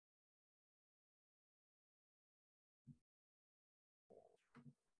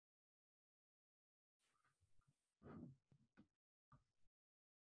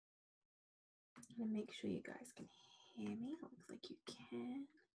I'm gonna make sure you guys can hear me. Looks like you can.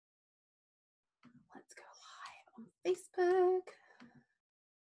 Let's go live on Facebook.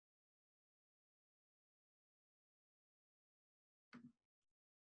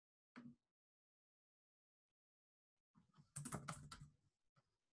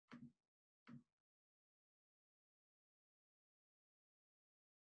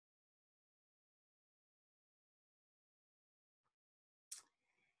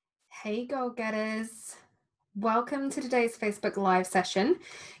 Hey, go-getters. Welcome to today's Facebook Live session.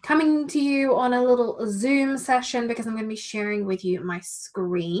 Coming to you on a little Zoom session because I'm going to be sharing with you my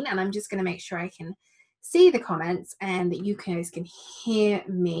screen, and I'm just going to make sure I can see the comments and that you guys can hear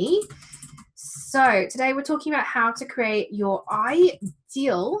me. So today we're talking about how to create your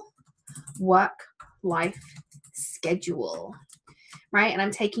ideal work-life schedule, right? And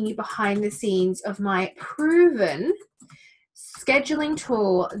I'm taking you behind the scenes of my proven scheduling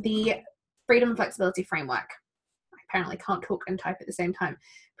tool, the Freedom and Flexibility Framework. I apparently can't talk and type at the same time.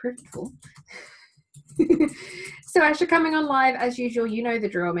 Proven tool. So as you're coming on live, as usual, you know the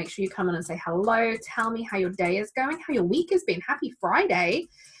drill. Make sure you come on and say hello. Tell me how your day is going, how your week has been. Happy Friday.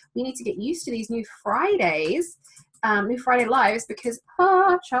 We need to get used to these new Fridays, new Friday lives, because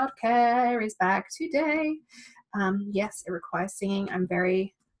childcare is back today. Yes, it requires singing.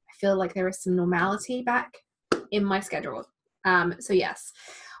 I feel like there is some normality back in my schedule. So yes,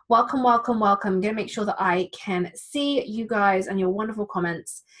 welcome. I'm going to make sure that I can see you guys and your wonderful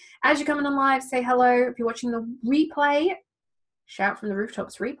comments. As you're coming on live, say hello. If you're watching the replay, shout from the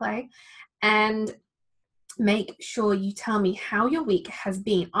rooftops replay, and make sure you tell me how your week has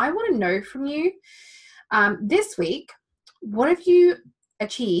been. I want to know from you this week, what have you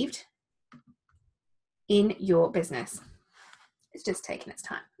achieved in your business? It's just taking its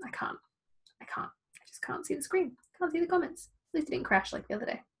time. I just can't see the screen. Can't see the comments. At least it didn't crash like the other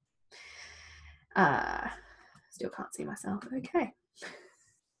day. Still can't see myself. Okay.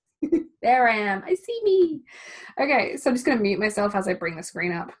 There I am. I see me. Okay, so I'm just going to mute myself as I bring the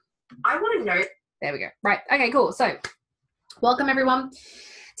screen up. I want to know. There we go. Right. Okay, cool. So welcome everyone.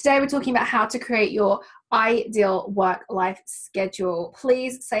 Today we're talking about how to create your ideal work-life schedule.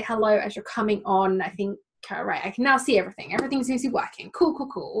 Please say hello as you're coming on. I think, right, I can now see everything. Everything seems to be working. Cool.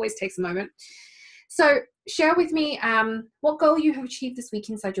 Always takes a moment. So share with me what goal you have achieved this week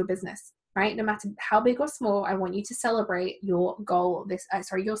inside your business, right? No matter how big or small, I want you to celebrate your goal,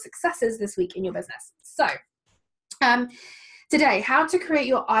 your successes this week in your business. So today, how to create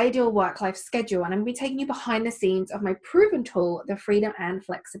your ideal work-life schedule. And I'm going to be taking you behind the scenes of my proven tool, the Freedom and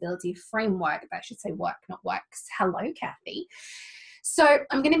Flexibility Framework. That should say work, not works. Hello, Kathy. So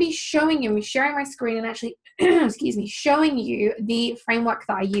I'm going to be showing you, sharing my screen and actually, showing you the framework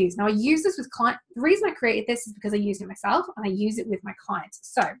that I use. Now I use this with clients. The reason I created this is because I use it myself and I use it with my clients.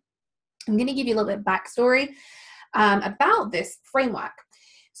 So I'm going to give you a little bit of backstory about this framework.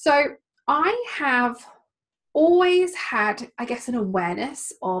 So I have always had, I guess, an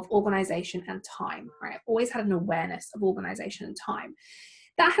awareness of organization and time, right? I've always had an awareness of organization and time.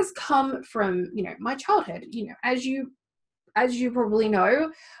 That has come from, my childhood. As you probably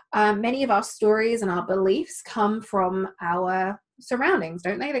know, many of our stories and our beliefs come from our surroundings,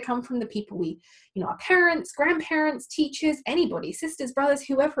 don't they? They come from the people our parents, grandparents, teachers, anybody, sisters, brothers,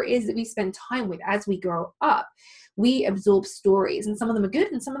 whoever it is that we spend time with as we grow up. We absorb stories, and some of them are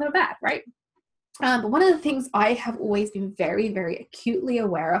good and some of them are bad, right? But one of the things I have always been very, very acutely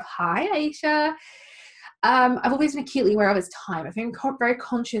aware of, hi Aisha, I've always been acutely aware of is time. I've been very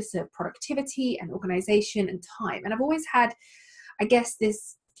conscious of productivity and organization and time. And I've always had, I guess,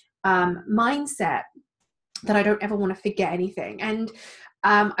 this mindset that I don't ever want to forget anything. And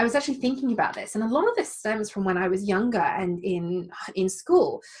I was actually thinking about this. And a lot of this stems from when I was younger and in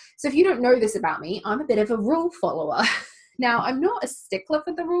school. So if you don't know this about me, I'm a bit of a rule follower. Now, I'm not a stickler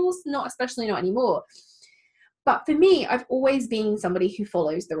for the rules, especially not anymore. But for me, I've always been somebody who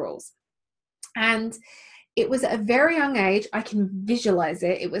follows the rules. And it was at a very young age, I can visualize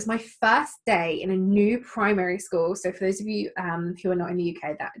it. It was my first day in a new primary school. So for those of you who are not in the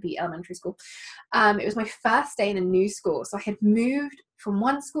UK, that would be elementary school. It was my first day in a new school. So I had moved from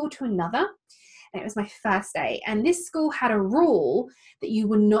one school to another, and it was my first day. And this school had a rule that you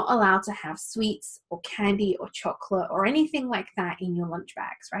were not allowed to have sweets or candy or chocolate or anything like that in your lunch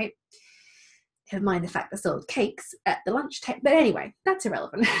bags, right? Never mind the fact they sold cakes at the lunch table. But anyway, that's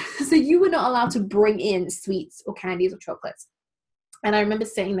irrelevant. So you were not allowed to bring in sweets or candies or chocolates. And I remember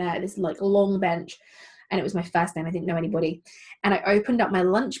sitting there at this long bench, and it was my first day and I didn't know anybody. And I opened up my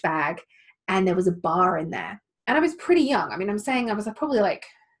lunch bag and there was a bar in there. And I was pretty young. I mean, I'm saying I was probably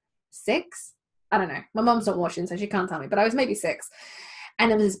 6. I don't know. My mom's not watching, so she can't tell me, but I was maybe 6. And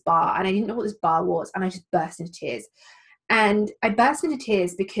there was this bar, and I didn't know what this bar was, and I just burst into tears. And I burst into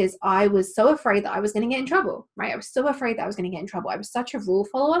tears because I was so afraid that I was going to get in trouble, right? I was so afraid that I was going to get in trouble. I was such a rule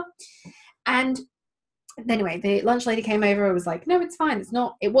follower. And anyway, the lunch lady came over and was like, no, it's fine.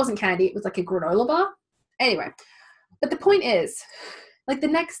 It wasn't candy. It was like a granola bar. Anyway, but the point is, like the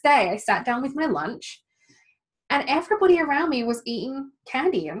next day I sat down with my lunch and everybody around me was eating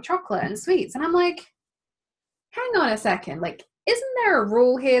candy and chocolate and sweets. And I'm like, hang on a second. Like, isn't there a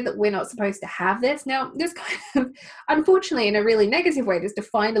rule here that we're not supposed to have this? Now, this kind of, unfortunately, in a really negative way, this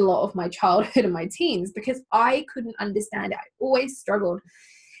defined a lot of my childhood and my teens because I couldn't understand it. I always struggled.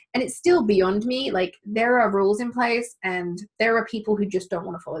 And it's still beyond me. Like, there are rules in place and there are people who just don't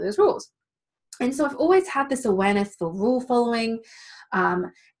want to follow those rules. And so I've always had this awareness for rule following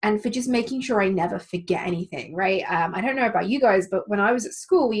and for just making sure I never forget anything, right? I don't know about you guys, but when I was at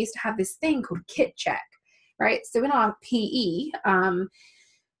school, we used to have this thing called kit check, right? So in our PE,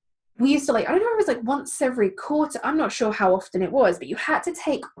 we used to I don't know if it was like once every quarter, I'm not sure how often it was, but you had to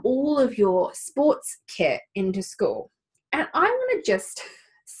take all of your sports kit into school. And I want to just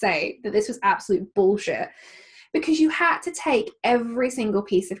say that this was absolute bullshit because you had to take every single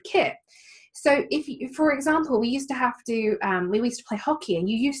piece of kit. So if you, for example, we used to play hockey and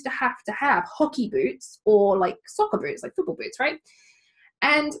you used to have hockey boots or like soccer boots, like football boots, right?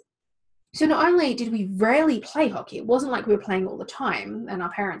 And so not only did we rarely play hockey, it wasn't like we were playing all the time and our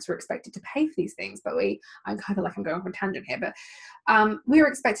parents were expected to pay for these things, but I'm kind of like I'm going on a tangent here, but we were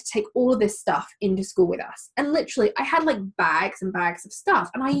expected to take all of this stuff into school with us. And literally I had like bags and bags of stuff.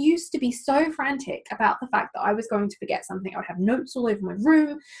 And I used to be so frantic about the fact that I was going to forget something. I would have notes all over my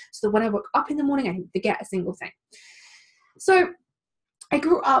room so that when I woke up in the morning, I didn't forget a single thing. So I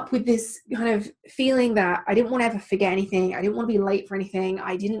grew up with this kind of feeling that I didn't want to ever forget anything. I didn't want to be late for anything.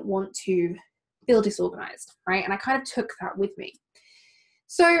 I didn't want to feel disorganized, right? And I kind of took that with me.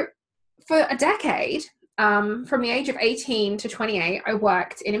 So for a decade, from the age of 18 to 28, I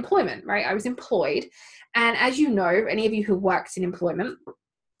worked in employment, right? I was employed. And as you know, any of you who worked in employment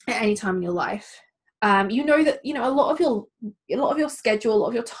at any time in your life, you know that, a lot of your schedule, a lot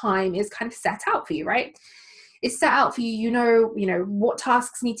of your time is kind of set out for you, right? It's set out for you, you know what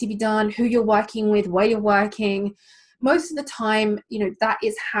tasks need to be done, who you're working with, where you're working. Most of the time, that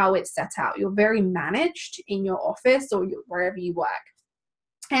is how it's set out. You're very managed in your office or wherever you work.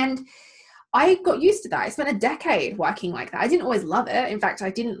 And I got used to that. I spent a decade working like that. I didn't always love it. In fact, I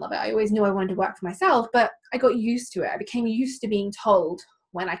didn't love it. I always knew I wanted to work for myself, but I got used to it. I became used to being told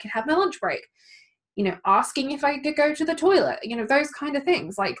when I could have my lunch break, asking if I could go to the toilet, those kind of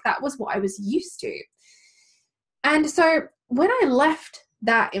things. Like that was what I was used to. And so when I left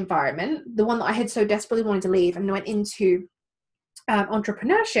that environment, the one that I had so desperately wanted to leave and went into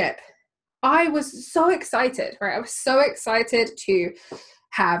entrepreneurship, I was so excited, right? I was so excited to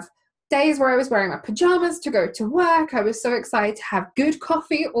have days where I was wearing my pajamas to go to work. I was so excited to have good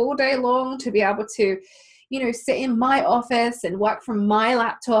coffee all day long, to be able to, sit in my office and work from my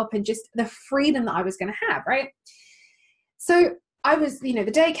laptop and just the freedom that I was going to have, right? So I was, the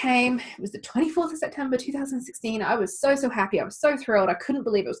day came, it was the 24th of September, 2016. I was so, so happy. I was so thrilled. I couldn't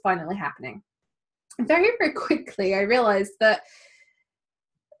believe it was finally happening. And very, very quickly, I realized that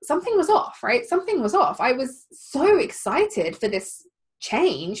something was off, right? Something was off. I was so excited for this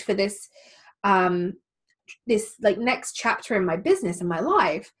change, for this, this like next chapter in my business and my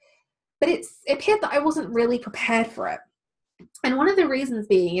life. But it appeared that I wasn't really prepared for it. And one of the reasons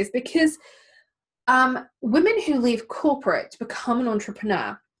being is because women who leave corporate to become an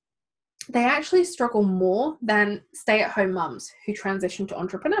entrepreneur, they actually struggle more than stay-at-home mums who transition to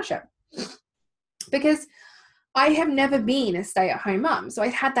entrepreneurship. Because I have never been a stay-at-home mum. So I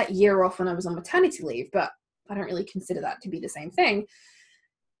had that year off when I was on maternity leave, but I don't really consider that to be the same thing.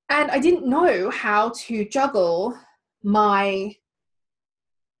 And I didn't know how to juggle my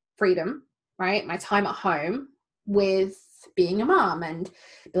freedom, right? My time at home with being a mom and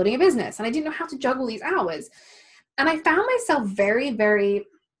building a business. And I didn't know how to juggle these hours. And I found myself very, very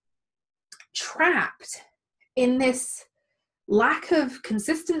trapped in this lack of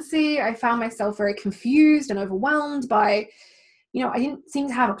consistency. I found myself very confused and overwhelmed by, I didn't seem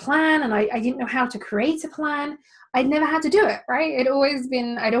to have a plan and I didn't know how to create a plan. I'd never had to do it, right? I'd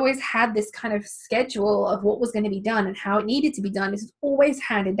always had this kind of schedule of what was going to be done and how it needed to be done. This was always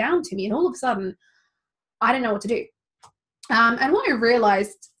handed down to me. And all of a sudden, I didn't know what to do. And what I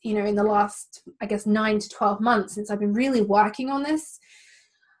realized, in the last, 9 to 12 months since I've been really working on this,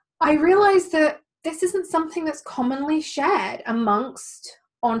 I realized that this isn't something that's commonly shared amongst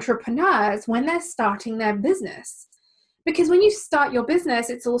entrepreneurs when they're starting their business. Because when you start your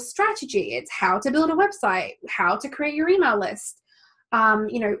business, it's all strategy. It's how to build a website, how to create your email list,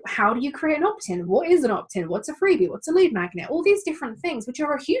 How do you create an opt-in? What is an opt-in? What's a freebie? What's a lead magnet? All these different things, which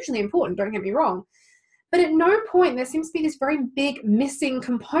are hugely important, don't get me wrong. But at no point there seems to be this very big missing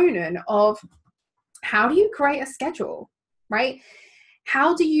component of how do you create a schedule, right?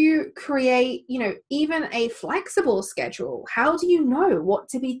 How do you create, even a flexible schedule? How do you know what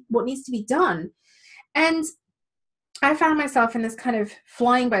needs to be done? And I found myself in this kind of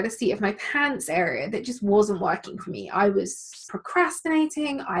flying by the seat of my pants area that just wasn't working for me. I was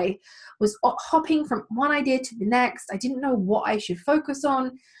procrastinating. I was hopping from one idea to the next. I didn't know what I should focus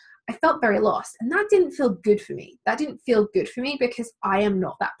on. I felt very lost, and that didn't feel good for me. That didn't feel good for me because I am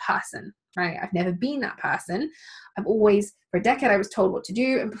not that person, right? I've never been that person. I've always, for a decade, I was told what to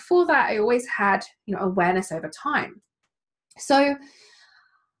do. And before that, I always had, awareness over time. So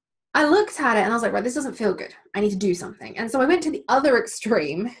I looked at it and I was like, right, this doesn't feel good. I need to do something. And so I went to the other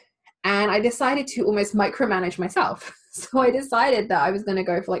extreme and I decided to almost micromanage myself. So I decided that I was going to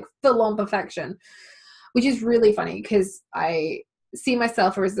go for like full-on perfection, which is really funny because I see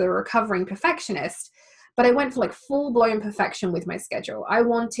myself as a recovering perfectionist, but I went for like full-blown perfection with my schedule. I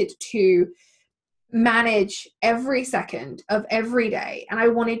wanted to manage every second of every day. And I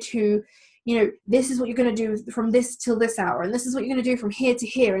wanted to, this is what you're going to do from this till this hour. And this is what you're going to do from here to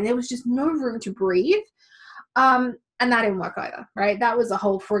here. And there was just no room to breathe. And that didn't work either, right? That was a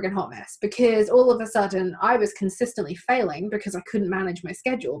whole friggin' hot mess because all of a sudden I was consistently failing because I couldn't manage my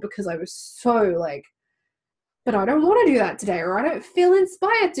schedule because I was so like, but I don't want to do that today, or I don't feel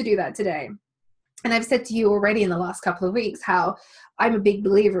inspired to do that today. And I've said to you already in the last couple of weeks how I'm a big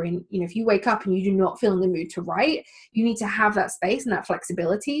believer in, if you wake up and you do not feel in the mood to write, you need to have that space and that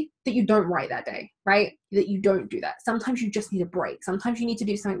flexibility that you don't write that day, right? That you don't do that. Sometimes you just need a break. Sometimes you need to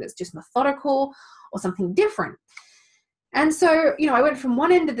do something that's just methodical or something different. And so, I went from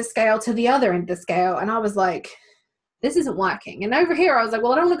one end of the scale to the other end of the scale, and I was like, this isn't working. And over here, I was like,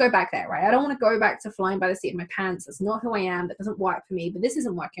 well, I don't want to go back there, right? I don't want to go back to flying by the seat of my pants. That's not who I am. That doesn't work for me, but this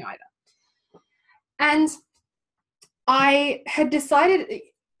isn't working either. And I had decided,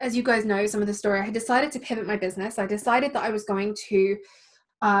 as you guys know, some of the story, I had decided to pivot my business. I decided that I was going to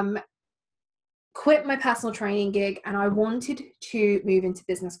quit my personal training gig and I wanted to move into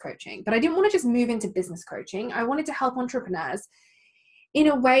business coaching. But I didn't want to just move into business coaching. I wanted to help entrepreneurs in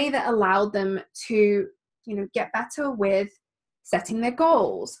a way that allowed them to, get better with setting their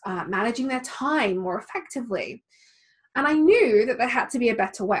goals, managing their time more effectively. And I knew that there had to be a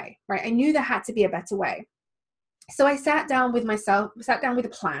better way, right? I knew there had to be a better way. So I sat down with a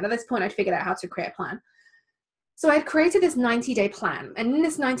plan. At this point, I'd figured out how to create a plan. So I had created this 90-day plan. And in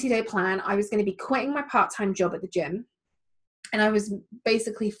this 90-day plan, I was going to be quitting my part-time job at the gym. And I was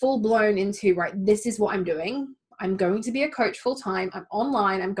basically full-blown into, right, this is what I'm doing. I'm going to be a coach full-time. I'm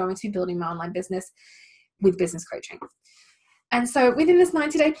online. I'm going to be building my online business with business coaching. And so within this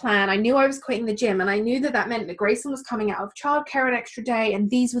 90-day plan, I knew I was quitting the gym, and I knew that meant that Grayson was coming out of childcare an extra day, and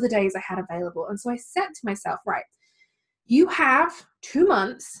these were the days I had available. And so I said to myself, right, you have 2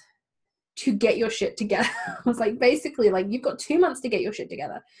 months to get your shit together. I was like, basically, like, you've got 2 months to get your shit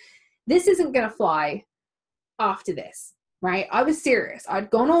together. This isn't going to fly after this, right? I was serious.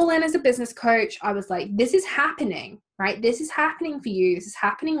 I'd gone all in as a business coach. I was like, this is happening, right? This is happening for you. This is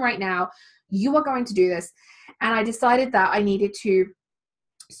happening right now. You are going to do this. And I decided that I needed to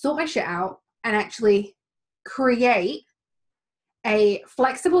sort my shit out and actually create a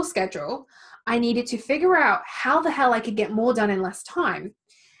flexible schedule. I needed to figure out how the hell I could get more done in less time.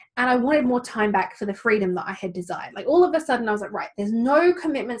 And I wanted more time back for the freedom that I had desired. Like all of a sudden I was like, right, there's no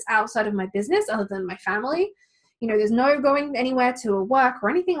commitments outside of my business other than my family. There's no going anywhere to work or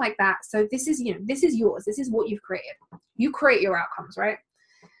anything like that. So this is, this is yours. This is what you've created. You create your outcomes, right?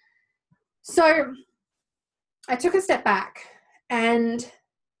 So I took a step back and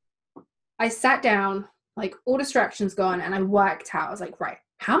I sat down, like all distractions gone, and I worked out. I was like, right,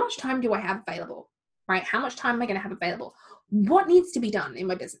 how much time do I have available, right? How much time am I going to have available? What needs to be done in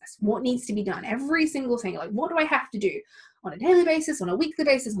my business? What needs to be done? Every single thing. Like, what do I have to do on a daily basis, on a weekly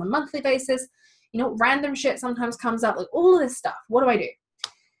basis, on a monthly basis? Random shit sometimes comes up, like all of this stuff. What do I do?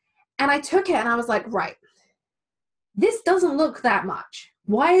 And I took it and I was like, right, this doesn't look that much.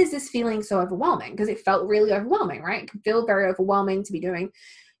 Why is this feeling so overwhelming? Because it felt really overwhelming, right? It can feel very overwhelming to be doing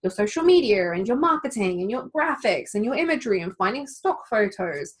your social media and your marketing and your graphics and your imagery and finding stock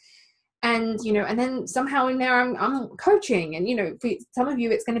photos. And, and then somehow in there, I'm coaching. And, for some of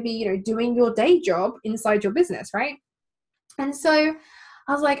you, it's going to be, doing your day job inside your business, right? And so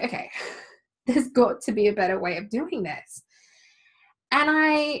I was like, okay, there's got to be a better way of doing this. And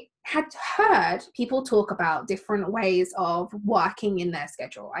I had heard people talk about different ways of working in their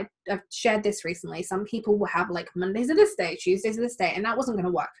schedule. I've shared this recently. Some people will have like Mondays are this day, Tuesdays are this day, and that wasn't going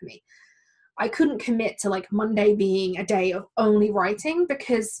to work for me. I couldn't commit to like Monday being a day of only writing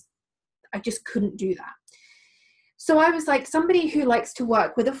because I just couldn't do that. So I was like somebody who likes to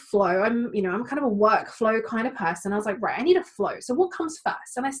work with a flow. I'm kind of a workflow kind of person. I was like, right, I need a flow. So what comes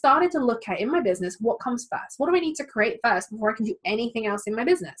first? And I started to look at in my business, what comes first? What do I need to create first before I can do anything else in my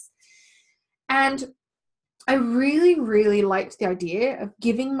business? And I really, really liked the idea of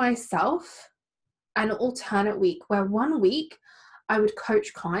giving myself an alternate week where one week I would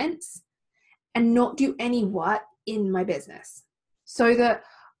coach clients and not do any work in my business, so that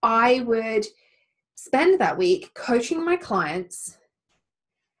I would spend that week coaching my clients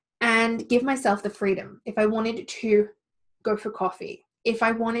and give myself the freedom. If I wanted to go for coffee, if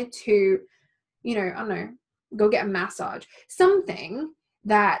I wanted to, I don't know, go get a massage, something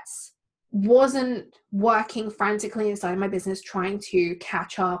that wasn't working frantically inside my business, trying to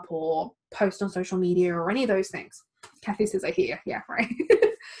catch up or post on social media or any of those things. Kathy says I hear. Yeah, right.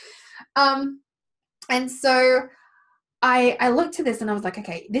 And so I looked at this and I was like,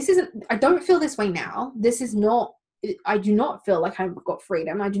 okay, I don't feel this way now. I do not feel like I've got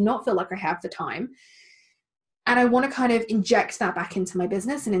freedom. I do not feel like I have the time. And I want to kind of inject that back into my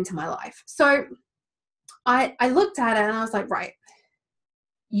business and into my life. So I looked at it and I was like, right,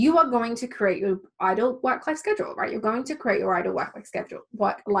 you are going to create your ideal work-life schedule, right? You're going to create your ideal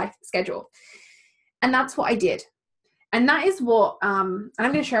work-life schedule. And that's what I did. And that is what, and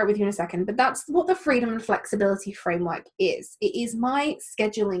I'm going to share it with you in a second, but that's what the freedom and flexibility framework is. It is my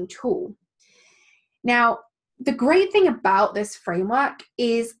scheduling tool. Now, the great thing about this framework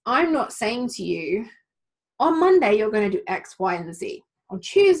is I'm not saying to you, on Monday, you're going to do X, Y, and Z. On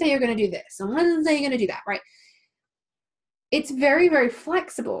Tuesday, you're going to do this. On Wednesday, you're going to do that, right? It's very, very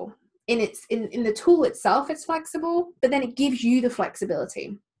flexible. In the tool itself, it's flexible, but then it gives you the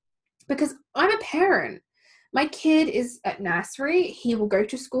flexibility. Because I'm a parent. My kid is at nursery. He will go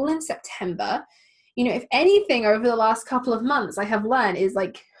to school in September. If anything over the last couple of months I have learned is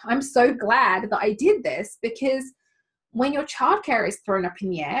like, I'm so glad that I did this, because when your childcare is thrown up in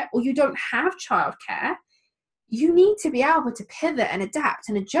the air or you don't have childcare, you need to be able to pivot and adapt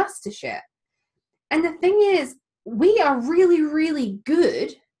and adjust to shit. And the thing is, we are really, really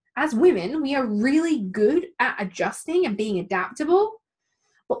good as women. We are really good at adjusting and being adaptable.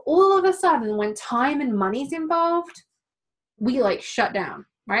 But all of a sudden, when time and money is involved, we like shut down,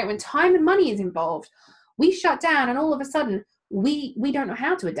 right? When time and money is involved, we shut down, and all of a sudden, we don't know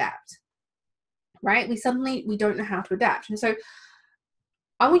how to adapt, right? We don't know how to adapt. And so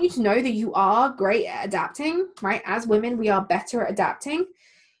I want you to know that you are great at adapting, right? As women, we are better at adapting.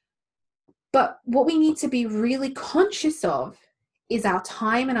 But what we need to be really conscious of is our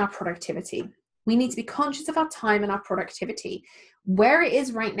time and our productivity. We need to be conscious of our time and our productivity, where it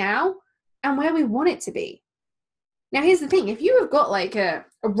is right now and where we want it to be. Now, here's the thing. If you have got like a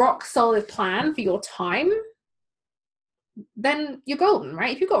rock solid plan for your time, then you're golden,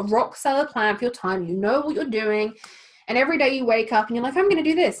 right? If you've got a rock solid plan for your time, you know what you're doing, and every day you wake up and you're like, I'm going to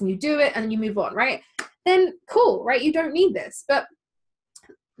do this, and you do it and then you move on, right? Then cool, right? You don't need this. But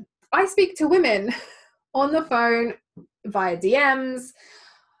I speak to women on the phone, via DMs,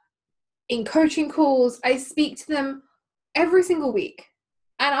 in coaching calls. I speak to them every single week.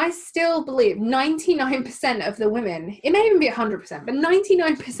 And I still believe 99% of the women, it may even be 100%, but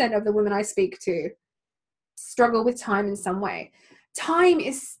 99% of the women I speak to struggle with time in some way. Time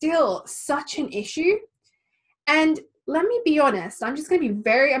is still such an issue. And let me be honest, I'm just going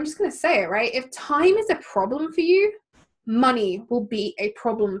to say it, right? If time is a problem for you, money will be a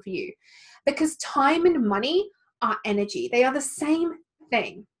problem for you, because time and money are energy. They are the same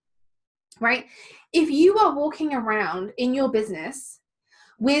thing, right? If you are walking around in your business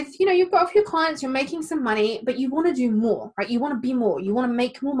with, you've got a few clients, you're making some money, but you want to do more, right? You want to be more, you want to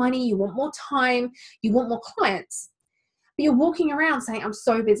make more money, you want more time, you want more clients, but you're walking around saying, I'm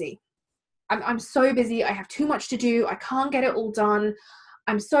so busy. I'm so busy. I have too much to do. I can't get it all done.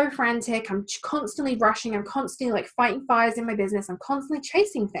 I'm so frantic. I'm constantly rushing. I'm constantly like fighting fires in my business. I'm constantly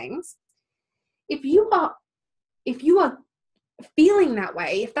chasing things. If you are feeling that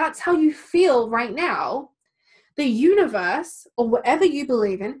way, if that's how you feel right now, the universe or whatever you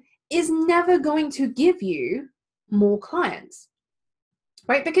believe in is never going to give you more clients,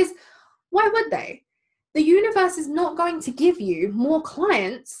 right? Because why would they? The universe is not going to give you more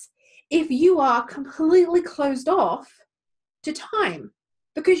clients if you are completely closed off to time,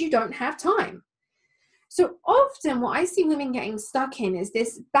 because you don't have time. So often what I see women getting stuck in is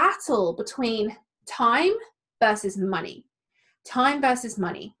this battle between time versus money. time versus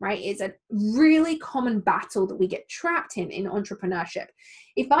money, right? It's a really common battle that we get trapped in entrepreneurship.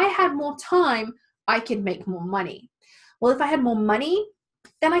 If I had more time, I could make more money. Well, if I had more money,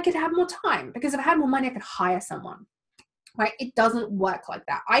 then I could have more time, because if I had more money, I could hire someone, right? It doesn't work like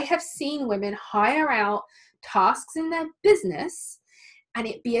that. I have seen women hire out tasks in their business and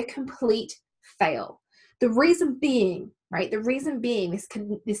it be a complete fail. The reason being, right? The reason being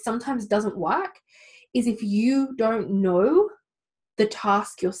this sometimes doesn't work is if you don't know the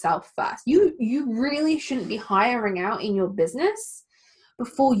task yourself first. You really shouldn't be hiring out in your business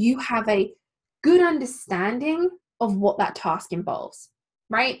before you have a good understanding of what that task involves,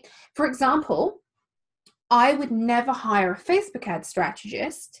 right? For example, I would never hire a Facebook ad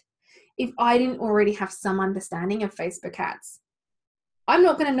strategist if I didn't already have some understanding of Facebook ads. I'm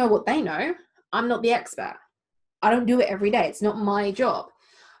not going to know what they know. I'm not the expert. I don't do it every day. It's not my job.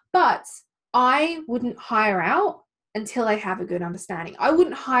 But I wouldn't hire out until I have a good understanding. I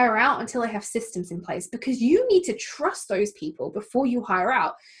wouldn't hire out until I have systems in place, because you need to trust those people before you hire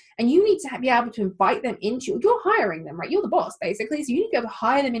out. And you need to be able to invite them into, you're hiring them, right? You're the boss, basically. So you need to be able to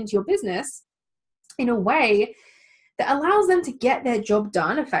hire them into your business in a way that allows them to get their job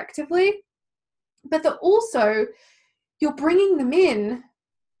done effectively, but that also you're bringing them in.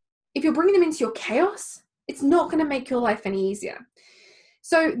 If you're bringing them into your chaos, it's not going to make your life any easier.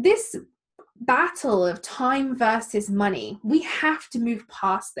 So this battle of time versus money, we have to move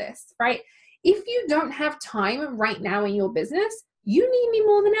past this, right? If you don't have time right now in your business, you need me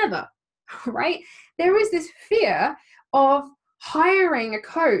more than ever, right? There is this fear of hiring a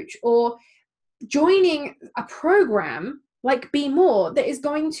coach or joining a program like Be More that is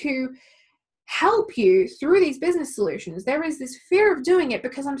going to help you through these business solutions. There is this fear of doing it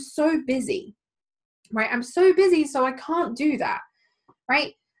because I'm so busy, right? I'm so busy, so I can't do that,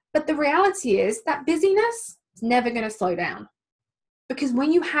 right? But the reality is that busyness is never going to slow down, because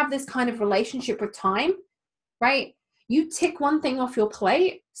when you have this kind of relationship with time, right, you tick one thing off your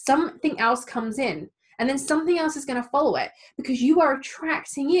plate, something else comes in, and then something else is going to follow it, because you are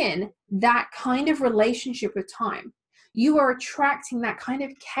attracting in that kind of relationship with time. You are attracting that kind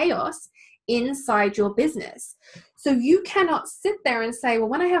of chaos inside your business. So you cannot sit there and say, well,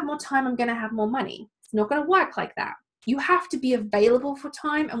 when I have more time, I'm going to have more money. It's not going to work like that. You have to be available for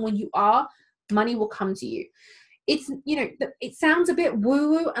time. And when you are, money will come to you. It's, it sounds a bit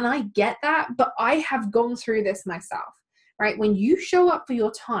woo-woo, and I get that, but I have gone through this myself, right? When you show up for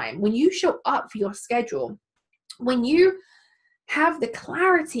your time, when you show up for your schedule, when you have the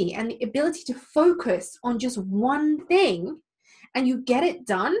clarity and the ability to focus on just one thing and you get it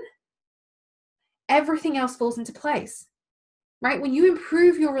done, everything else falls into place, right? When you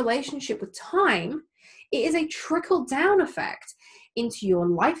improve your relationship with time, it is a trickle down effect into your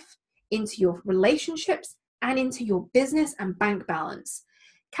life, into your relationships, and into your business and bank balance.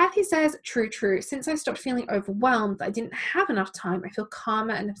 Kathy says, true. Since I stopped feeling overwhelmed, I didn't have enough time. I feel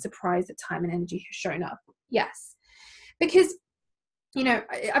calmer and I'm surprised that time and energy has shown up. Yes, because,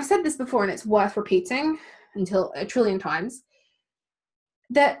 I've said this before and it's worth repeating until a trillion times,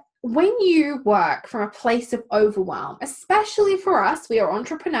 that when you work from a place of overwhelm, especially for us, we are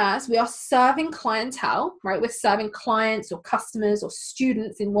entrepreneurs, we are serving clientele, right? We're serving clients or customers or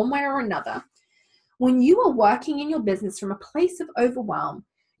students in one way or another. When you are working in your business from a place of overwhelm,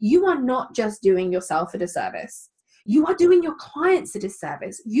 you are not just doing yourself a disservice. You are doing your clients a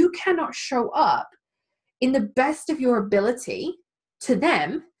disservice. You cannot show up in the best of your ability to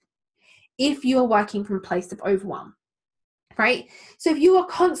them if you are working from a place of overwhelm, right? So if you are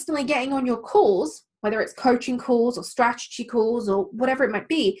constantly getting on your calls, whether it's coaching calls or strategy calls or whatever it might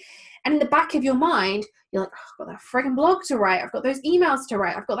be, and in the back of your mind, you're like, oh, I've got that friggin' blog to write. I've got those emails to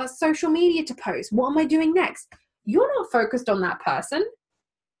write. I've got that social media to post. What am I doing next? You're not focused on that person,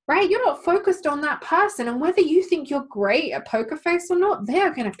 right? You're not focused on that person. And whether you think you're great at poker face or not, they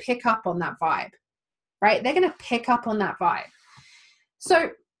are going to pick up on that vibe, right? They're going to pick up on that vibe.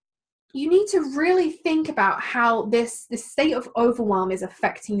 So you need to really think about how this state of overwhelm is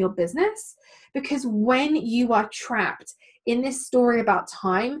affecting your business, because when you are trapped in this story about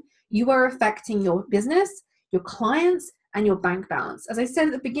time, you are affecting your business, your clients, and your bank balance. As I said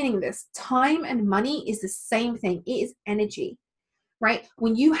at the beginning of this, time and money is the same thing. It is energy, right?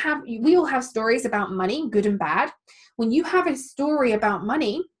 We all have stories about money, good and bad. When you have a story about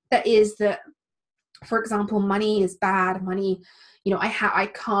money that is that, for example, money is bad, money, I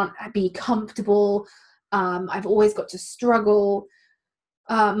can't be comfortable. I've always got to struggle.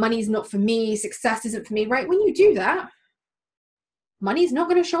 Money's not for me. Success isn't for me, right? When you do that, money's not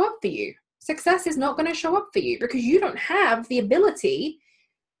going to show up for you. Success is not going to show up for you because you don't have the ability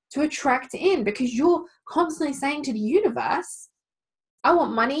to attract in, because you're constantly saying to the universe, I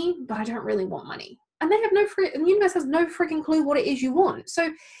want money, but I don't really want money. And the universe has no freaking clue what it is you want.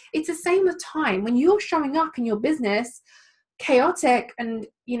 So it's the same with time. When you're showing up in your business, chaotic and,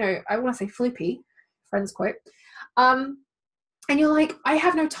 I want to say floopy, friend's quote, and you're like, I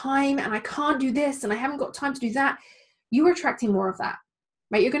have no time and I can't do this and I haven't got time to do that, you are attracting more of that,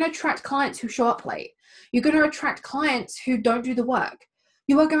 right? You're going to attract clients who show up late. You're going to attract clients who don't do the work.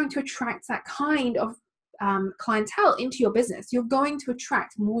 You are going to attract that kind of clientele into your business. You're going to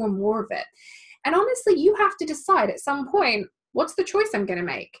attract more and more of it. And honestly, you have to decide at some point, what's the choice I'm going to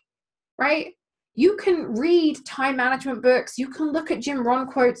make, right? You can read time management books, you can look at Jim Rohn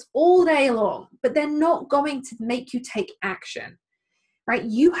quotes all day long, but they're not going to make you take action, right?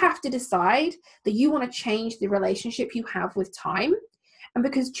 You have to decide that you want to change the relationship you have with time. And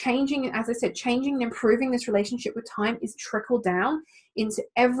because changing, as I said, changing and improving this relationship with time is trickled down into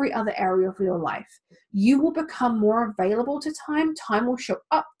every other area of your life. You will become more available to time. Time will show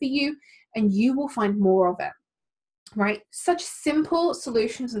up for you and you will find more of it, right? Such simple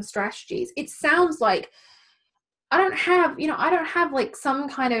solutions and strategies. It sounds like I don't have like some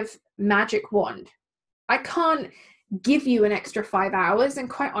kind of magic wand. I can't give you an extra 5 hours. And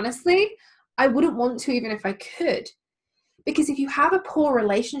quite honestly, I wouldn't want to even if I could. Because if you have a poor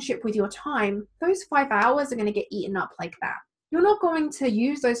relationship with your time, those 5 hours are going to get eaten up like that. You're not going to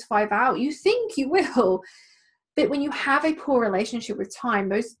use those 5 hours. You think you will. But when you have a poor relationship with time,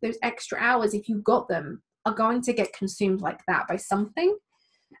 those extra hours, if you got them, are going to get consumed like that by something.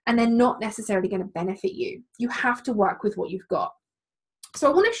 And they're not necessarily going to benefit you. You have to work with what you've got. So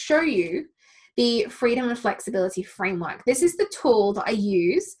I want to show you the freedom and flexibility framework. This is the tool that I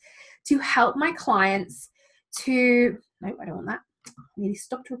use to help my clients to... No, I don't want that. I nearly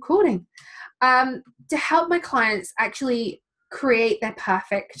stopped recording. To help my clients actually create their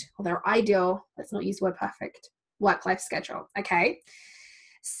perfect or their ideal, let's not use the word perfect, work-life schedule. Okay.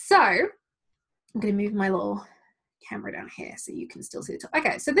 So I'm going to move my little camera down here so you can still see the top.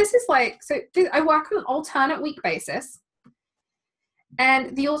 Okay. So this is I work on an alternate week basis.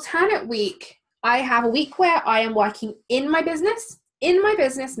 And the alternate week, I have a week where I am working in my business. In my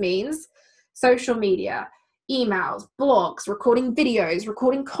business means social media, emails, blogs, recording videos,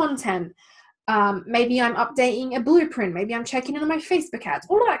 recording content. Maybe I'm updating a blueprint. Maybe I'm checking in on my Facebook ads,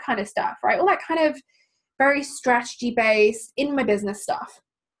 all of that kind of stuff, right? All that kind of very strategy based in my business stuff.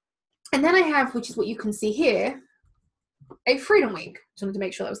 And then I have, which is what you can see here, a freedom week. Just wanted to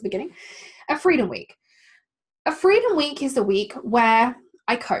make sure that was the beginning. A freedom week. A freedom week is a week where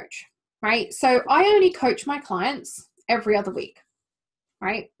I coach, right? So I only coach my clients every other week,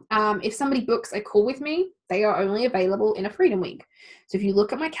 right? If somebody books a call with me, they are only available in a freedom week. So if you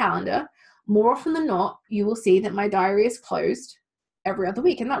look at my calendar, more often than not, you will see that my diary is closed every other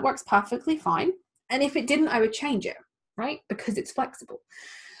week, and that works perfectly fine. And if it didn't, I would change it, right? Because it's flexible.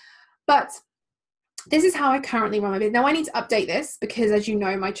 But this is how I currently run my business. Now I need to update this because, as you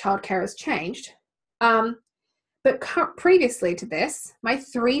know, my childcare has changed. But previously to this, my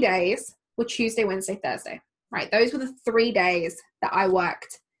 3 days were Tuesday, Wednesday, Thursday, right? Those were the 3 days that I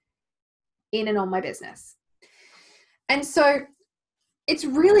worked in and on my business. And so it's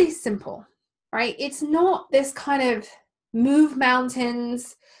really simple, right? It's not this kind of move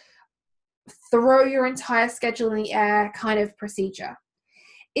mountains, throw your entire schedule in the air kind of procedure.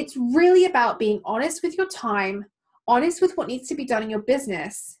 It's really about being honest with your time, honest with what needs to be done in your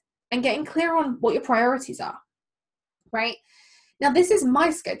business, and getting clear on what your priorities are, right? Now, this is my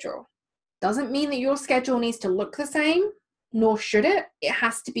schedule. Doesn't mean that your schedule needs to look the same, nor should it. It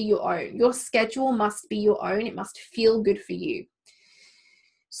has to be your own. Your schedule must be your own. It must feel good for you.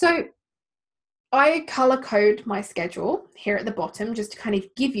 So I color code my schedule here at the bottom just to kind of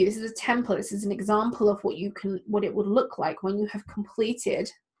give you, this is a template, this is an example of what it would look like when you have completed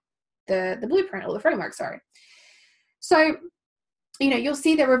the blueprint or the framework, sorry. So, you'll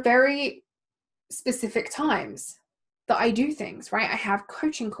see there are very specific times that I do things, right? I have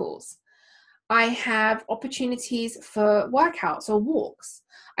coaching calls. I have opportunities for workouts or walks.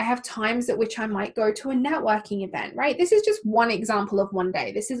 I have times at which I might go to a networking event, right? This is just one example of one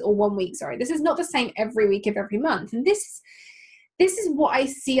day. Or 1 week, sorry. This is not the same every week of every month. And this is what I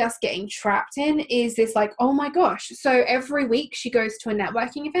see us getting trapped in, is this like, oh my gosh, so every week she goes to a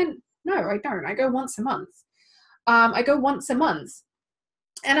networking event? No, I don't. I go once a month. And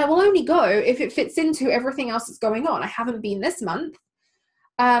I will only go if it fits into everything else that's going on. I haven't been this month.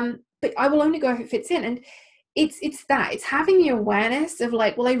 But I will only go if it fits in. And it's having the awareness of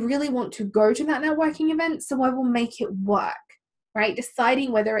like, well, I really want to go to that networking event, so I will make it work, right?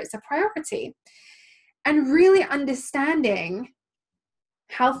 Deciding whether it's a priority and really understanding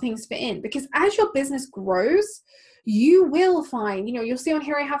how things fit in. Because as your business grows, You will find, you'll see on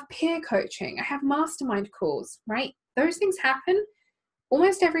here I have peer coaching, I have mastermind calls, right? Those things happen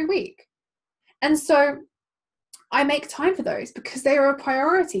almost every week. And so I make time for those because they are a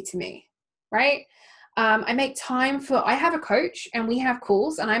priority to me, right? I make time I have a coach and we have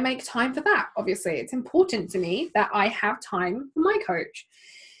calls, and I make time for that. Obviously, it's important to me that I have time for my coach.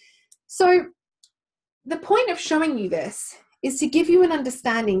 So the point of showing you this is to give you an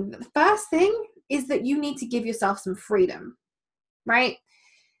understanding that the first thing is that you need to give yourself some freedom, right?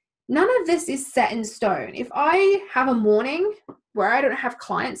 None of this is set in stone. If I have a morning where I don't have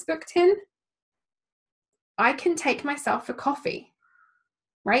clients booked in, I can take myself for coffee,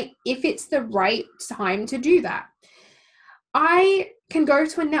 right? If it's the right time to do that. I can go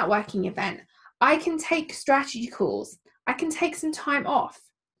to a networking event. I can take strategy calls. I can take some time off.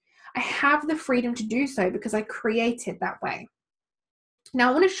 I have the freedom to do so because I create it that way. Now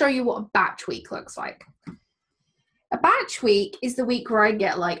I want to show you what a batch week looks like. A batch week is the week where I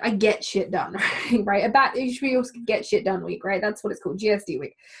get shit done, right? A batch usually also get shit done week, right? That's what it's called, GSD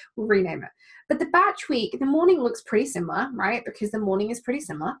week. We'll rename it. But the batch week, the morning looks pretty similar, right? Because the morning is pretty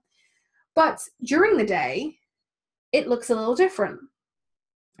similar. But during the day, it looks a little different.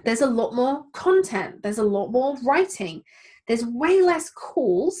 There's a lot more content. There's a lot more writing. There's way less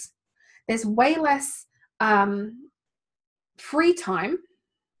calls. There's way less free time,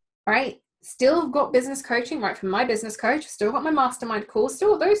 right? Still got business coaching, right, from my business coach. Still got my mastermind calls.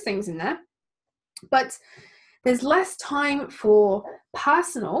 Still got those things in there. But there's less time for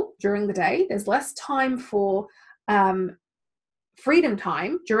personal during the day. There's less time for freedom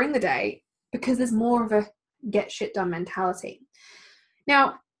time during the day because there's more of a get shit done mentality.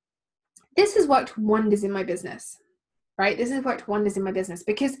 Now, this has worked wonders in my business, right? This has worked wonders in my business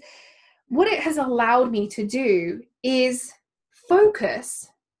because what it has allowed me to do is focus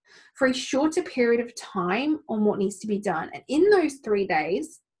for a shorter period of time on what needs to be done. And in those 3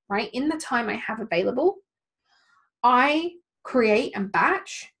 days, right, in the time I have available, I create and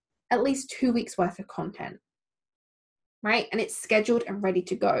batch at least 2 weeks worth of content, right? And it's scheduled and ready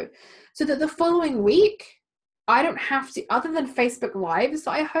to go so that the following week, I don't have to, other than Facebook Lives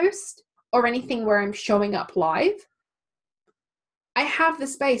that I host or anything where I'm showing up live, I have the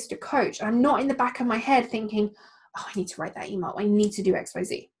space to coach. I'm not in the back of my head thinking, oh, I need to write that email. I need to do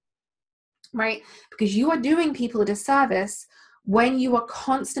XYZ, right? Because you are doing people a disservice when you are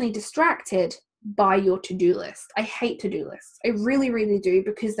constantly distracted by your to-do list. I hate to-do lists. I really, really do,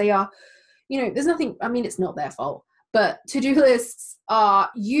 because they are, there's nothing, it's not their fault, but to-do lists are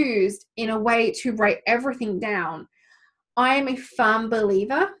used in a way to write everything down. I am a firm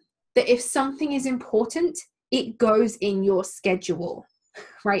believer that if something is important, it goes in your schedule,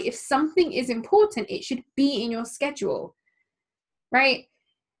 right? If something is important, it should be in your schedule, right?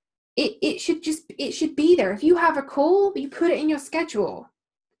 It should be there. If you have a call, you put it in your schedule.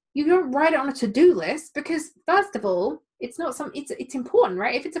 You don't write it on a to-do list because, first of all, it's important,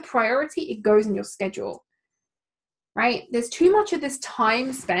 right? If it's a priority, it goes in your schedule, right? There's too much of this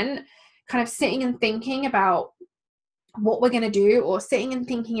time spent kind of sitting and thinking about what we're going to do, or sitting and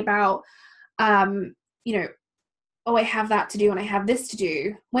thinking about, oh, I have that to do and I have this to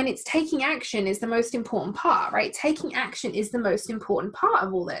do, when it's taking action is the most important part, right? Taking action is the most important part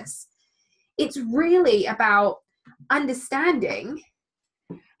of all this. It's really about understanding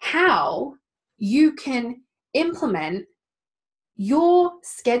how you can implement your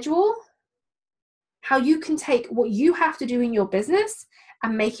schedule, how you can take what you have to do in your business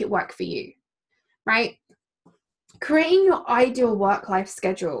and make it work for you, right? Creating your ideal work-life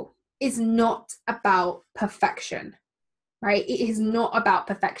schedule is not about perfection, right? It is not about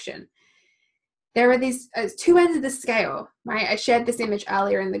perfection. There are these two ends of the scale, right? I shared this image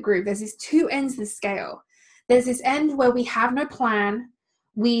earlier in the group. There's these two ends of the scale. There's this end where we have no plan,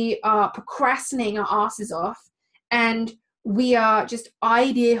 we are procrastinating our asses off, and we are just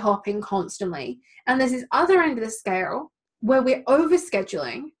idea hopping constantly. And there's this other end of the scale where we're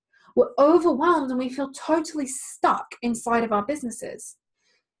overscheduling, we're overwhelmed, and we feel totally stuck inside of our businesses.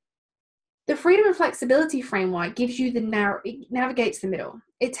 The freedom and flexibility framework gives you it navigates the middle.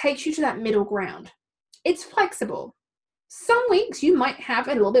 It takes you to that middle ground. It's flexible. Some weeks you might have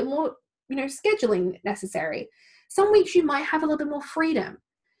a little bit more, scheduling necessary. Some weeks you might have a little bit more freedom,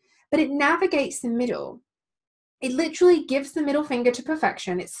 but it navigates the middle. It literally gives the middle finger to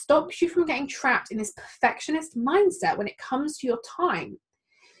perfection. It stops you from getting trapped in this perfectionist mindset when it comes to your time.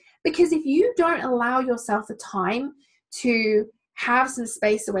 Because if you don't allow yourself the time to have some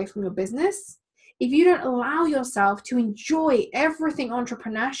space away from your business, if you don't allow yourself to enjoy everything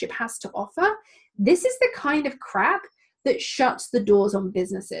entrepreneurship has to offer, this is the kind of crap that shuts the doors on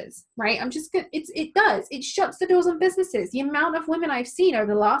businesses, right? It shuts the doors on businesses. The amount of women I've seen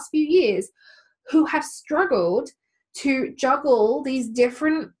over the last few years who have struggled to juggle these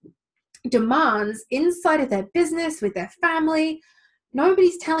different demands inside of their business with their family.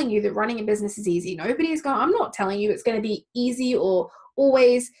 Nobody's telling you that running a business is easy. I'm not telling you it's going to be easy or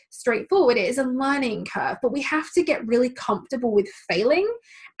always straightforward. It is a learning curve, but we have to get really comfortable with failing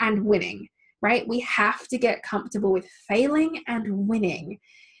and winning, right? We have to get comfortable with failing and winning.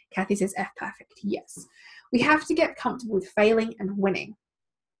 Kathy says F perfect. Yes. We have to get comfortable with failing and winning.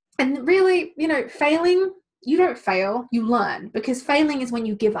 And really, failing, you don't fail, you learn, because failing is when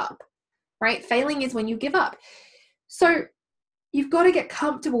you give up, right? Failing is when you give up. So you've got to get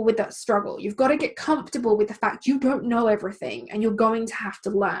comfortable with that struggle. You've got to get comfortable with the fact you don't know everything and you're going to have to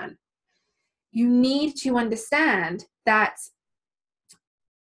learn. You need to understand that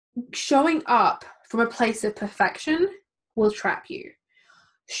showing up from a place of perfection will trap you.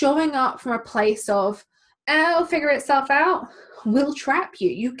 Showing up from a place of, it'll figure itself out, will trap you.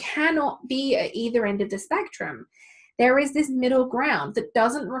 You cannot be at either end of the spectrum. There is this middle ground that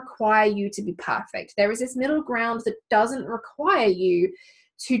doesn't require you to be perfect. There is this middle ground that doesn't require you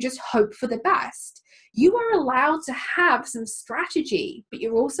to just hope for the best. You are allowed to have some strategy, but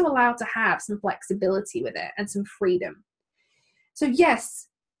you're also allowed to have some flexibility with it and some freedom. So yes,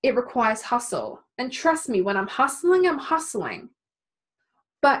 it requires hustle. And trust me, when I'm hustling.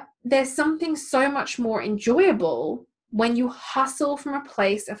 But there's something so much more enjoyable when you hustle from a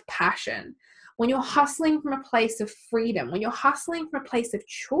place of passion, when you're hustling from a place of freedom, when you're hustling from a place of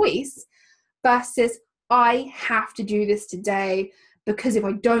choice versus I have to do this today because if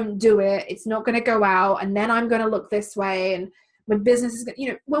I don't do it, it's not going to go out and then I'm going to look this way and my business is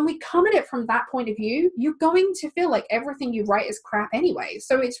going to, when we come at it from that point of view, you're going to feel like everything you write is crap anyway.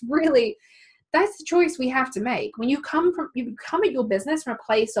 So it's really, that's the choice we have to make. When you come at your business from a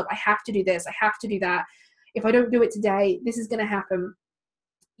place of I have to do this, I have to do that. If I don't do it today, this is going to happen.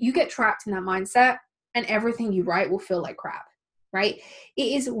 You get trapped in that mindset and everything you write will feel like crap, right?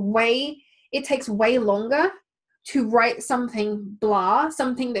 It takes way longer to write something blah,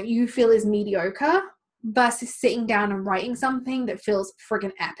 something that you feel is mediocre versus sitting down and writing something that feels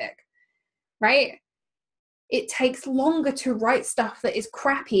friggin' epic, right? It takes longer to write stuff that is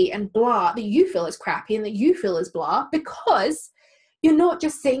crappy and blah, that you feel is crappy and that you feel is blah, because you're not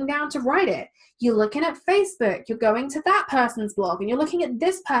just sitting down to write it. You're looking at Facebook, you're going to that person's blog, and you're looking at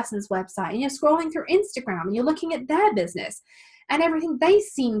this person's website, and you're scrolling through Instagram, and you're looking at their business and everything they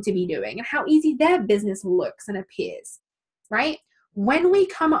seem to be doing and how easy their business looks and appears, right? When we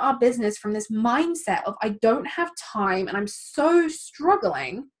come at our business from this mindset of I don't have time and I'm so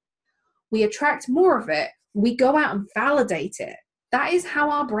struggling, we attract more of it. We go out and validate it. That is how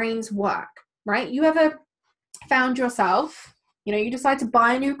our brains work, right? You ever found yourself, you decide to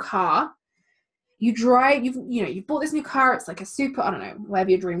buy a new car, you drive, you've bought this new car, it's like a super, I don't know,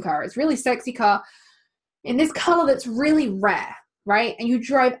 whatever your dream car is, really sexy car in this color that's really rare, right? And you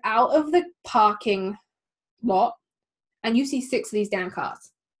drive out of the parking lot and you see 6 of these damn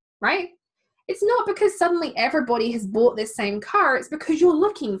cars, right? It's not because suddenly everybody has bought this same car. It's because you're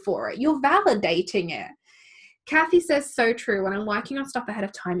looking for it. You're validating it. Kathy says, so true. When I'm working on stuff ahead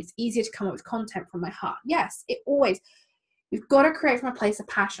of time, it's easier to come up with content from my heart. Yes, you've got to create from a place of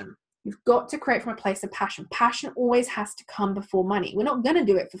passion. You've got to create from a place of passion. Passion always has to come before money. We're not going to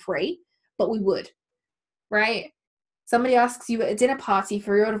do it for free, but we would, right? Somebody asks you at a dinner party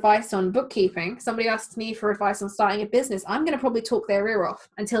for your advice on bookkeeping. Somebody asks me for advice on starting a business. I'm going to probably talk their ear off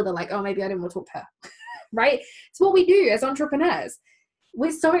until they're like, oh, maybe I didn't want to talk to her, right? It's what we do as entrepreneurs.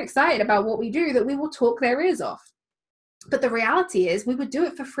 We're so excited about what we do that we will talk their ears off. But the reality is we would do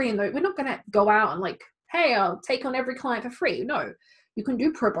it for free. And we're not going to go out and like, hey, I'll take on every client for free. No, you can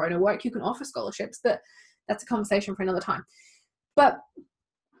do pro bono work. You can offer scholarships, but that's a conversation for another time. But,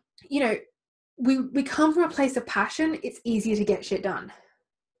 we come from a place of passion. It's easier to get shit done.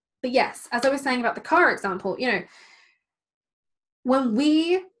 But yes, as I was saying about the car example, when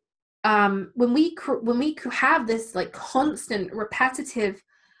we have this like constant repetitive,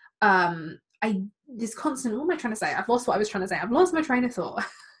 what am I trying to say? I've lost what I was trying to say. I've lost my train of thought.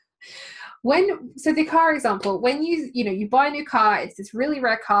 So the car example, when you buy a new car, it's this really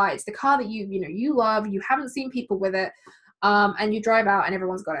rare car. It's the car that you love, you haven't seen people with it, and you drive out and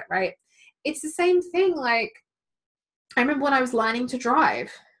everyone's got it, right? It's the same thing. Like, I remember when I was learning to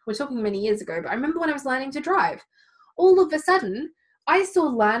drive, we're talking many years ago, but I remember when I was learning to drive, all of a sudden I saw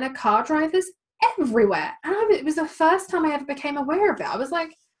learner car drivers everywhere. And it was the first time I ever became aware of it. I was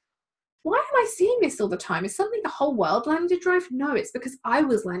like, why am I seeing this all the time? Is something the whole world learning to drive? No, it's because I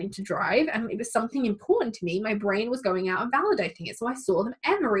was learning to drive and it was something important to me. My brain was going out and validating it. So I saw them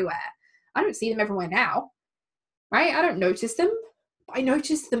everywhere. I don't see them everywhere now, right? I don't notice them. I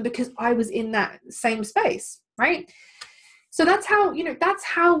noticed them because I was in that same space, right? So that's how, that's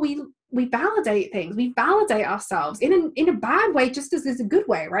how we validate things. We validate ourselves in a bad way, just as there's a good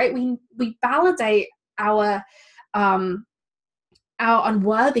way, right? We validate our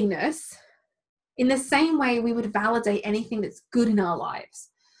unworthiness in the same way we would validate anything that's good in our lives.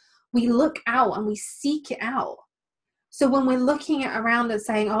 We look out and we seek it out. So when we're looking at around and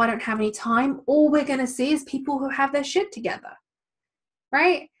saying, oh, I don't have any time, all we're going to see is people who have their shit together,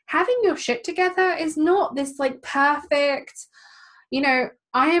 right? Having your shit together is not this like perfect, I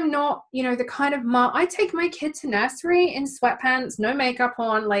am not, the kind of mom. I take my kid to nursery in sweatpants, no makeup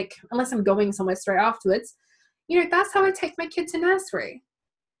on, like, unless I'm going somewhere straight afterwards. That's how I take my kid to nursery.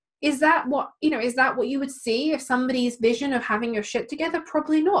 Is that what you would see if somebody's vision of having your shit together?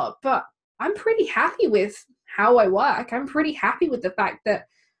 Probably not. But I'm pretty happy with how I work. I'm pretty happy with the fact that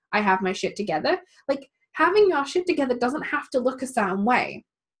I have my shit together. Like, having your shit together doesn't have to look a certain way.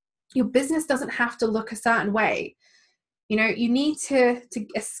 Your business doesn't have to look a certain way. You need to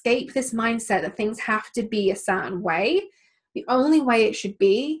escape this mindset that things have to be a certain way. The only way it should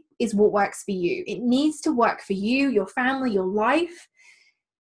be is what works for you. It needs to work for you, your family, your life.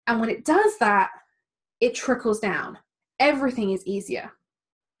 And when it does that, it trickles down. Everything is easier,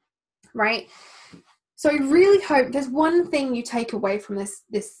 right? So I really hope there's one thing you take away from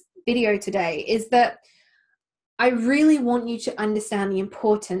this video today, is that I really want you to understand the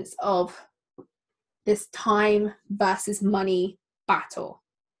importance of this time versus money battle.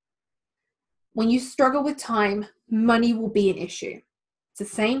 When you struggle with time, money will be an issue. It's the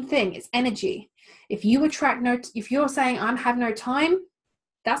same thing. It's energy. If you're saying I have no time,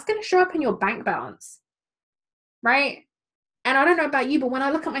 that's going to show up in your bank balance, right? And I don't know about you, but when I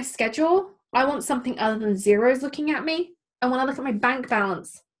look at my schedule, I want something other than zeros looking at me. And when I look at my bank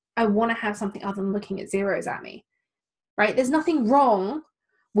balance, I want to have something other than looking at zeros at me, right? There's nothing wrong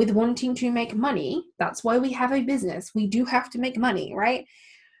with wanting to make money. That's why we have a business. We do have to make money, right?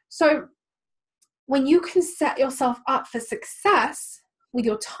 So when you can set yourself up for success with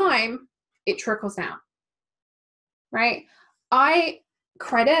your time, it trickles down, right? I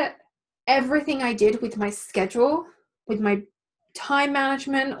credit everything I did with my schedule, with my time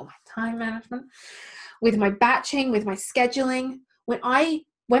management, with my batching, with my scheduling. When I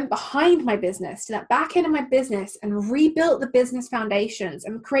went behind my business, to that back end of my business, and rebuilt the business foundations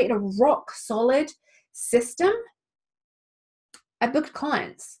and created a rock solid system, I booked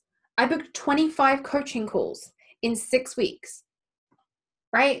clients. I booked 25 coaching calls in 6 weeks,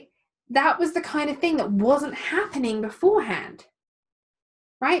 right? That was the kind of thing that wasn't happening beforehand,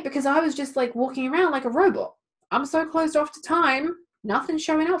 right? Because I was just like walking around like a robot. I'm so closed off to time, nothing's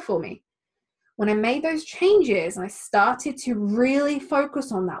showing up for me. When I made those changes and I started to really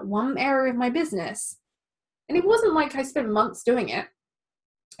focus on that one area of my business, and it wasn't like I spent months doing it.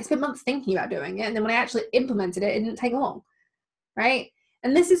 I spent months thinking about doing it. And then when I actually implemented it, it didn't take long, right?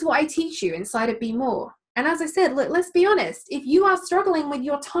 And this is what I teach you inside of Be More. And as I said, look, let's be honest. If you are struggling with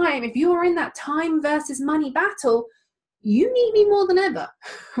your time, if you are in that time versus money battle, you need me more than ever,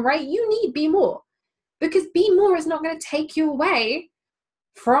 right? You need Be More, because Be More is not going to take you away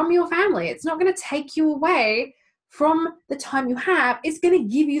from your family. It's not going to take you away from the time you have. It's going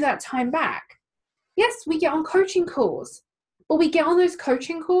to give you that time back. Yes, we get on coaching calls, but we get on those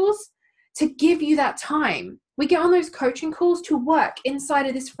coaching calls to give you that time. We get on those coaching calls to work inside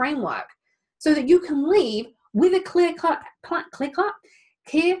of this framework so that you can leave with a clear-cut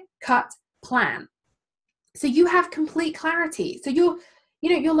plan. So you have complete clarity. So you're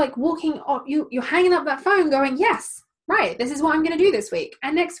like walking up, you're hanging up that phone going, yes, right, this is what I'm going to do this week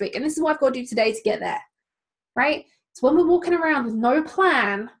and next week. And this is what I've got to do today to get there, right? So when we're walking around with no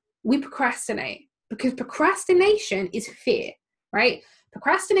plan, we procrastinate, because procrastination is fear, right?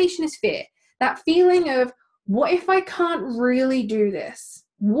 Procrastination is fear. That feeling of, what if I can't really do this?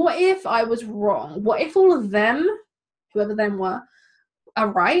 What if I was wrong? What if all of them, whoever them were,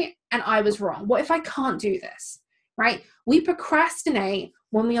 are right and I was wrong? What if I can't do this, right? We procrastinate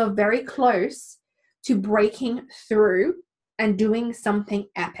when we are very close to breaking through and doing something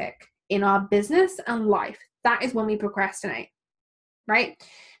epic in our business and life. That is when we procrastinate, right?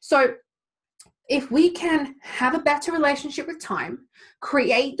 So if we can have a better relationship with time,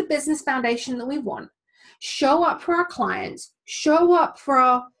 create the business foundation that we want, show up for our clients, show up for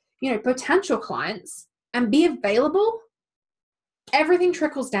our, potential clients, and be available, everything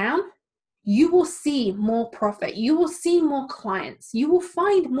trickles down. you will see more profit. You will see more clients. You will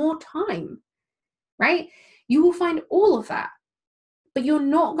find more time, right? You will find all of that. But you're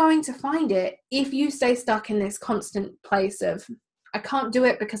not going to find it if you stay stuck in this constant place of, I can't do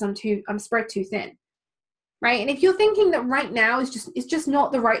it because I'm spread too thin, right? And if you're thinking that right now is just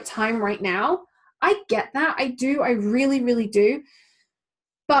not the right time right now, I get that. I do. I really, really do.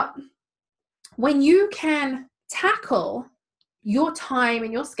 But when you can tackle your time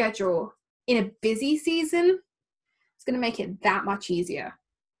and your schedule in a busy season, it's going to make it that much easier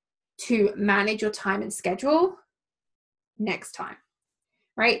to manage your time and schedule next time.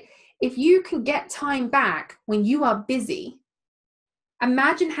 Right? If you can get time back when you are busy,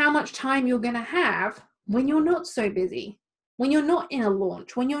 imagine how much time you're going to have when you're not so busy, when you're not in a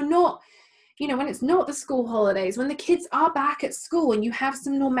launch, when you're not, when it's not the school holidays, when the kids are back at school and you have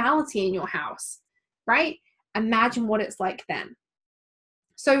some normality in your house, right? Imagine what it's like then.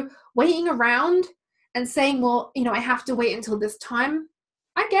 So waiting around and saying, well, I have to wait until this time,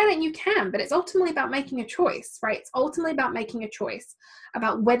 I get it, you can, but it's ultimately about making a choice, right? It's ultimately about making a choice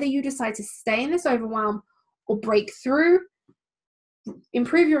about whether you decide to stay in this overwhelm or break through,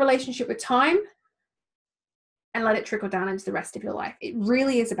 improve your relationship with time, and let it trickle down into the rest of your life. It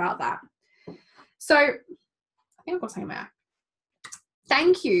really is about that. So I think I've got something back.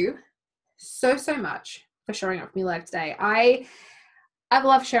 Thank you so much for showing up for me live today. I've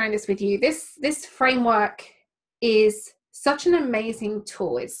loved sharing this with you. This framework is such an amazing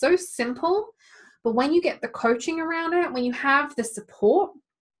tool. It's so simple, but when you get the coaching around it, when you have the support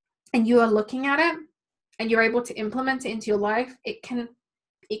and you are looking at it and you're able to implement it into your life, it can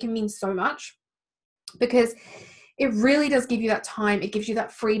mean so much, because it really does give you that time. It gives you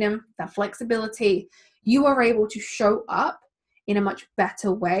that freedom, that flexibility. You are able to show up in a much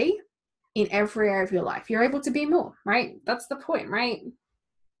better way in every area of your life. You're able to be more, right? That's the point, right?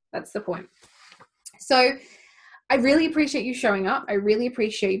 That's the point. So I really appreciate you showing up. I really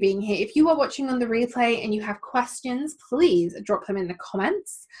appreciate you being here. If you are watching on the replay and you have questions, please drop them in the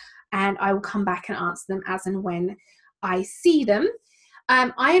comments and I will come back and answer them as and when I see them.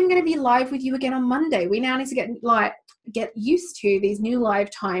 I am going to be live with you again on Monday. We now need to get used to these new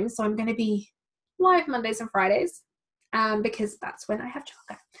live times. So I'm going to be live Mondays and Fridays because that's when I have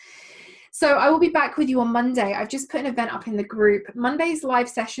childcare. So I will be back with you on Monday. I've just put an event up in the group. Monday's live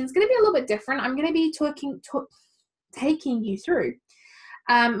session is going to be a little bit different. I'm going to be taking you through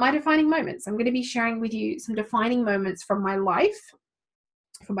my defining moments. I'm going to be sharing with you some defining moments from my life.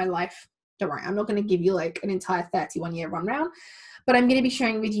 Don't worry, I'm not going to give you like an entire 31-year rundown, but I'm going to be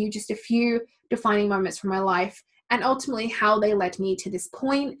sharing with you just a few defining moments from my life and ultimately how they led me to this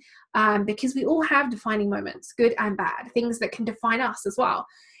point, because we all have defining moments, good and bad, things that can define us as well.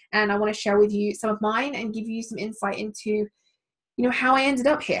 And I want to share with you some of mine and give you some insight into, how I ended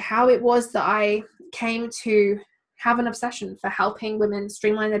up here, how it was that I came to have an obsession for helping women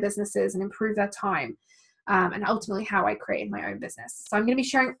streamline their businesses and improve their time, and ultimately how I created my own business. So I'm going to be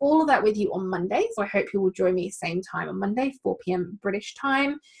sharing all of that with you on Monday. So I hope you will join me same time on Monday, 4 p.m. British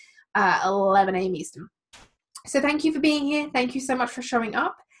time, 11 a.m. Eastern. So thank you for being here. Thank you so much for showing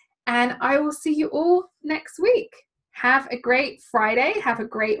up. And I will see you all next week. Have a great Friday. Have a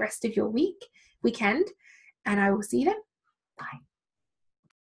great rest of your weekend. And I will see you then. Bye.